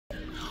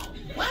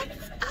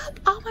What's up,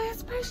 all my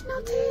inspirational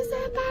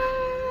tea-sippers?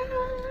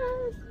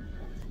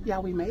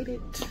 Y'all, we made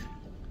it.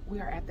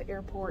 We are at the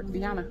airport.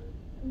 Deanna,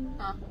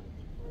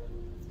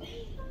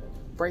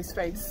 brace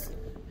face.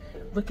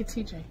 Look at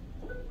TJ.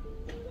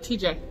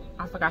 TJ,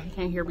 I forgot he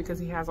can't hear because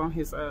he has on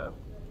his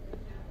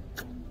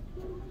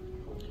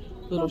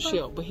little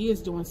shield, but he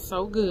is doing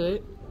so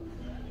good.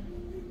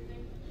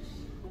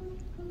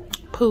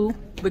 Pooh,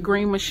 the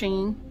green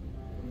machine.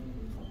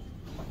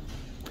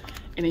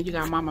 And then you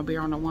got Mama Bear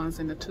on the ones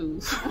and the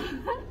twos.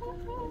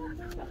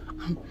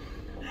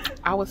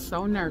 I was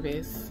so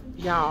nervous,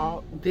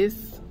 y'all.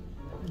 This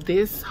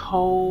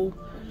whole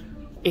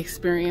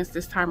experience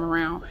this time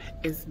around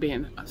has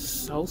been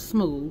so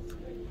smooth.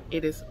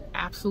 It is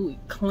absolutely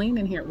clean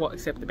in here. Well,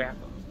 except the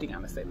bathrooms.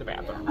 Deanna said the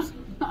bathrooms.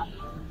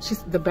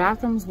 The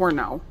bathrooms were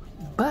no,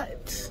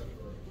 but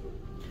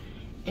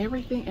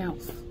everything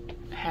else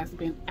has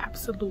been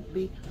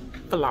absolutely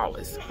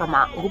flawless. From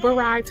our Uber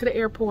ride to the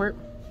airport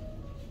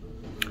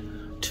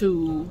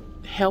to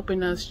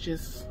helping us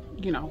just,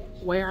 you know,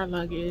 weigh our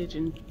luggage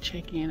and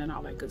check in and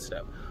all that good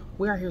stuff.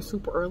 We are here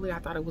super early. I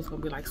thought it was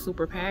gonna be like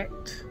super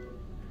packed.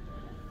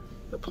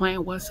 The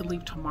plan was to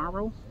leave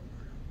tomorrow,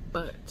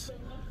 but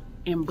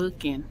in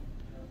booking,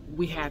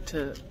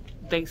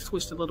 they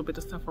switched a little bit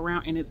of stuff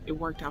around and it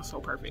worked out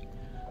so perfect.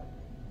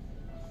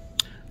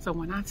 So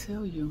when I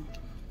tell you,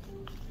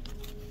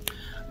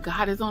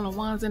 God is on the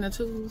ones and the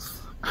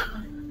twos,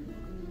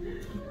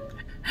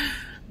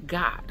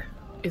 God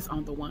is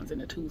on the ones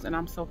and the twos, and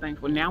I'm so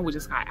thankful. Now we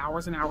just got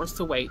hours and hours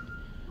to wait.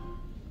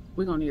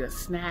 We're gonna need a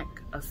snack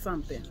or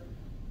something.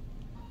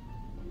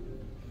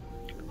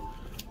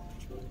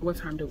 What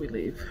time do we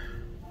leave?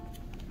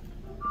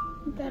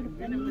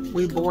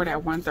 We board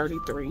at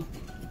 1:33.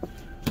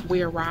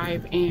 We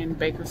arrive in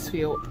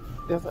Bakersfield.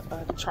 There's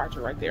a charger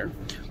right there.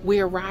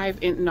 We arrive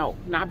in, no,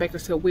 not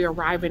Bakersfield. We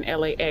arrive in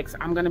LAX.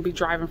 I'm gonna be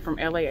driving from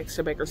LAX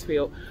to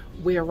Bakersfield.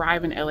 We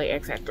arrive in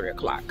LAX at 3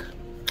 o'clock.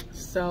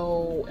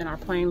 So, and our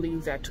plane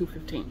leaves at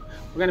 2:15.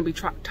 We're gonna be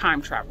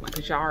time traveling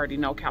because y'all already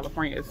know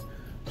California is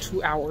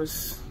 2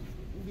 hours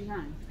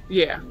behind.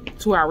 Yeah,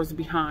 2 hours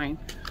behind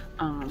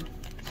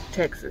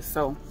Texas.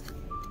 So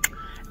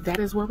that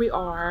is where we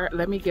are.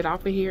 Let me get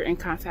off of here and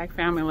contact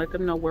family and let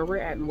them know where we're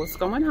at and what's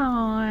going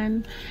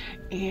on.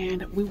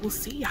 And we will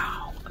see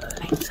y'all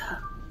later.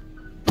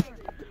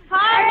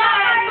 Hi,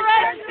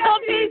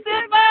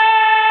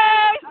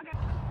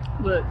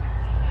 Look.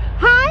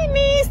 Hi,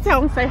 niece.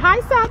 Tell them, say hi,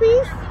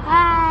 Sabbies.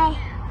 Hi.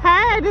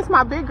 Hey, this is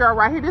my big girl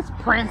right here. This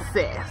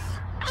princess.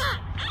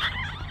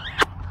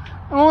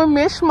 Oh, I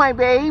miss my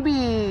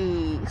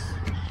babies.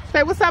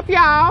 Say what's up,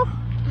 y'all.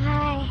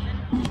 Hi.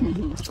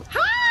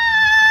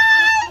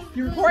 Hi.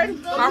 You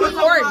recording? I'm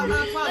recording.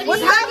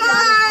 What's up,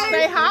 guys?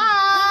 Say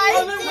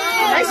hi.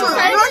 Thanks for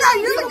saying.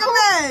 You look a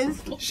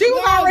mess. She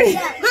was already.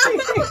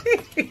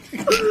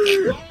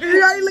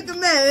 You already look a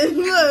mess.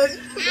 Look.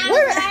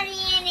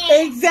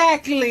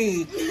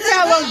 Exactly.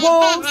 Tell them,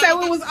 boo. Say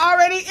we was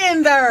already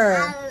in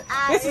there.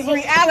 This is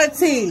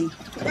reality.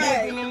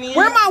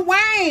 Where my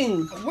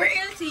Wayne? Where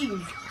is he?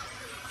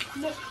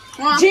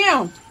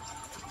 Jim.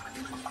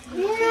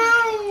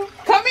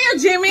 Come here,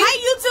 Jimmy. Hi,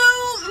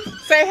 YouTube.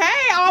 Say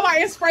hey, all our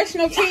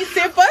inspirational tea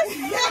sippers.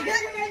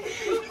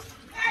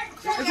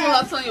 That's what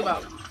I'll tell you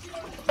about.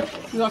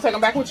 You gonna take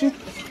them back with you?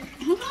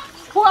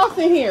 Who else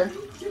in here?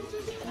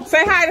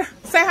 Say hi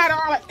to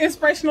all our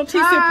inspirational tea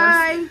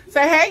sippers.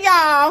 Say hey,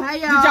 y'all. Hi,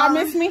 y'all. Did y'all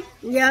miss me?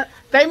 Yep.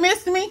 They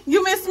missed me.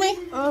 You missed me.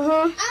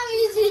 Uh-huh.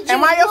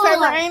 Am I your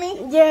favorite,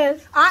 Annie?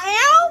 Yes. I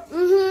am.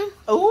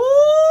 Ooh,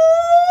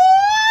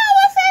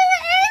 what's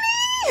favorite,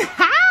 Annie?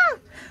 Ha!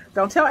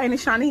 Don't tell Annie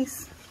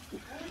Shanice.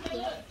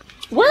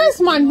 Where's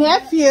my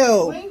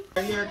nephew?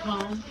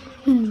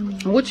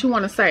 What you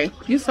want to say?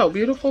 You so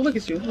beautiful. Look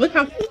at you. Look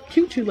how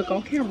cute you look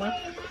on camera.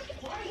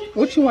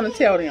 What you want to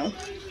tell them?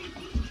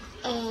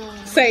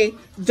 Say,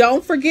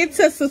 don't forget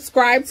to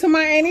subscribe to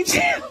my Annie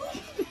channel.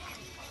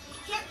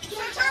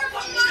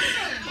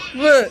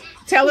 Look,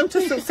 tell them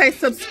to say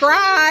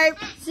subscribe.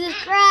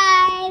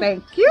 Subscribe.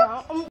 Thank you.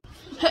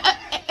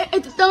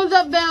 Thumbs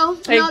up bell.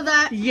 Hey, Know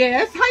that.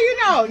 yes, how you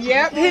know?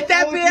 Yep, hit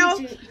that bell.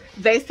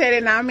 They said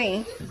it, not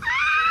me.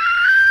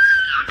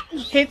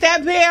 Hit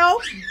that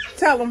bell.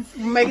 Tell them,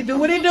 make it do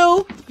what it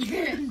do.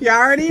 You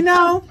already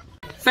know.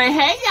 Say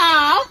hey,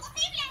 y'all.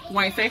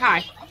 Wayne, say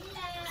hi.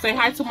 Say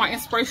hi to my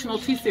inspirational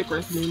tea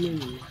sippers.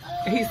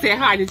 He said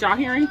hi. Did y'all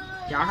hear him?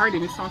 Y'all heard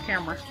him. It's on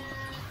camera.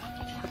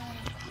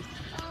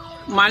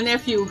 My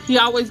nephew, he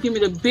always give me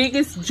the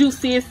biggest,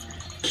 juiciest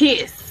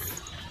kiss.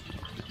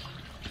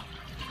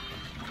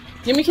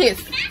 Give me a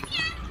kiss.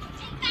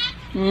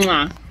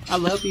 Mwah. I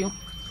love you.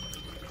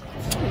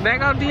 There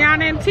go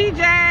Deanna and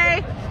TJ.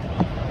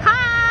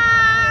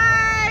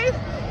 Hi.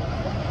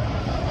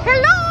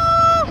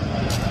 Hello.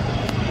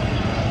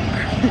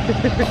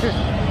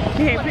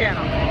 He ain't paying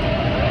them.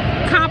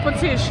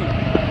 Competition.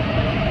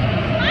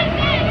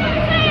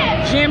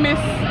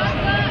 Jimmy's.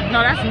 No,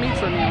 that's me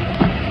for me.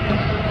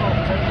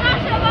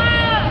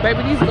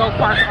 Baby, these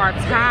go-karts are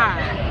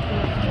tied.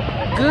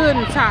 Good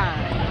and tied.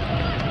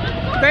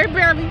 They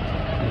barely.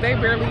 They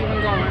barely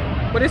even going.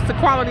 But it's the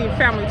quality of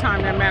family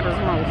time that matters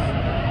most.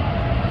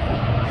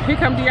 Here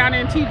come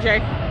Deanna and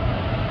TJ.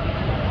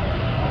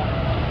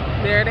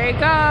 There they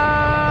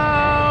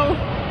go.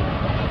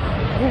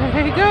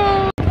 There they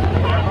go.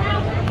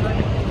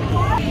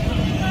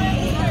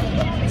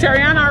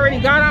 Tariana already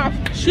got off.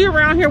 She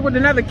around here with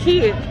another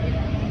kid.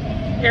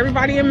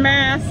 Everybody in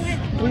masks.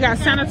 We got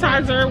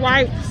sanitizer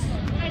wipes,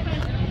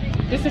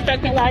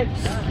 disinfectant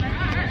wipes.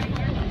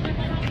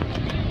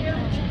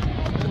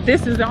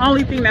 This is the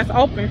only thing that's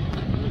open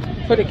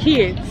for the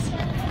kids.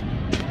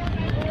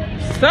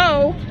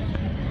 So,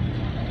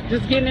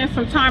 just getting in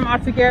some time all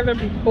together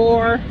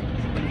before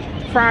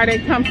Friday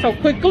comes so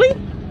quickly.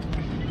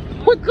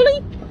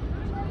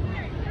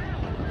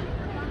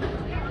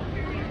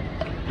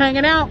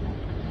 Hanging out.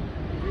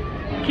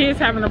 Kids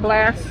having a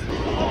blast.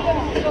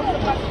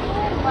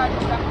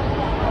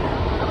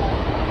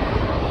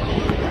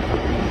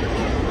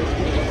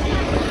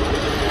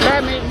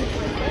 Badminton.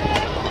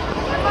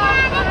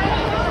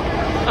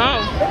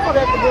 Oh.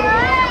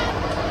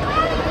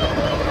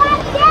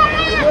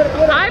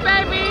 Hi,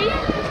 baby.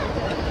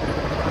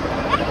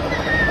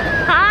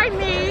 Hi,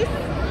 niece.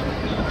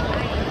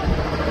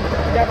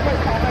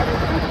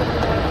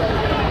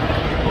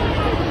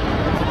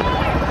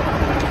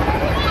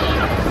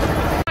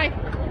 Hi.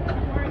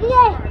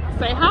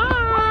 Say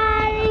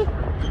hi.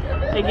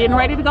 They're getting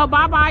ready to go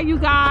bye-bye, you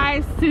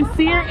guys.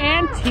 Sincere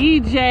and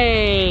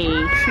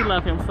TJ. She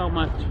loves him so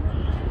much.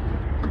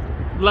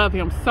 Love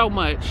him so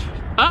much.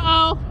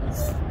 Uh-oh.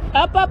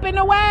 Up in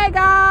the way,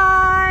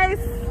 guys.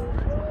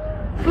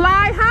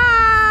 Fly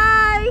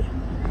high.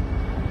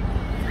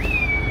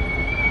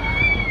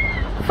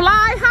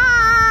 Fly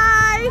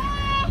high.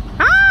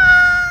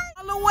 High.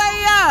 All the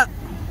way up.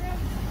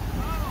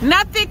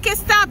 Nothing can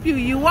stop you.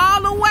 You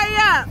all the way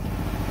up.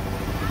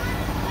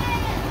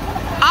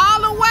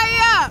 All the way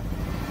up.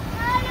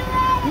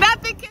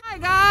 Nothing can. Hi,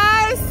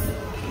 guys.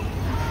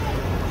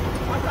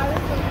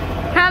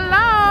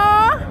 Hello.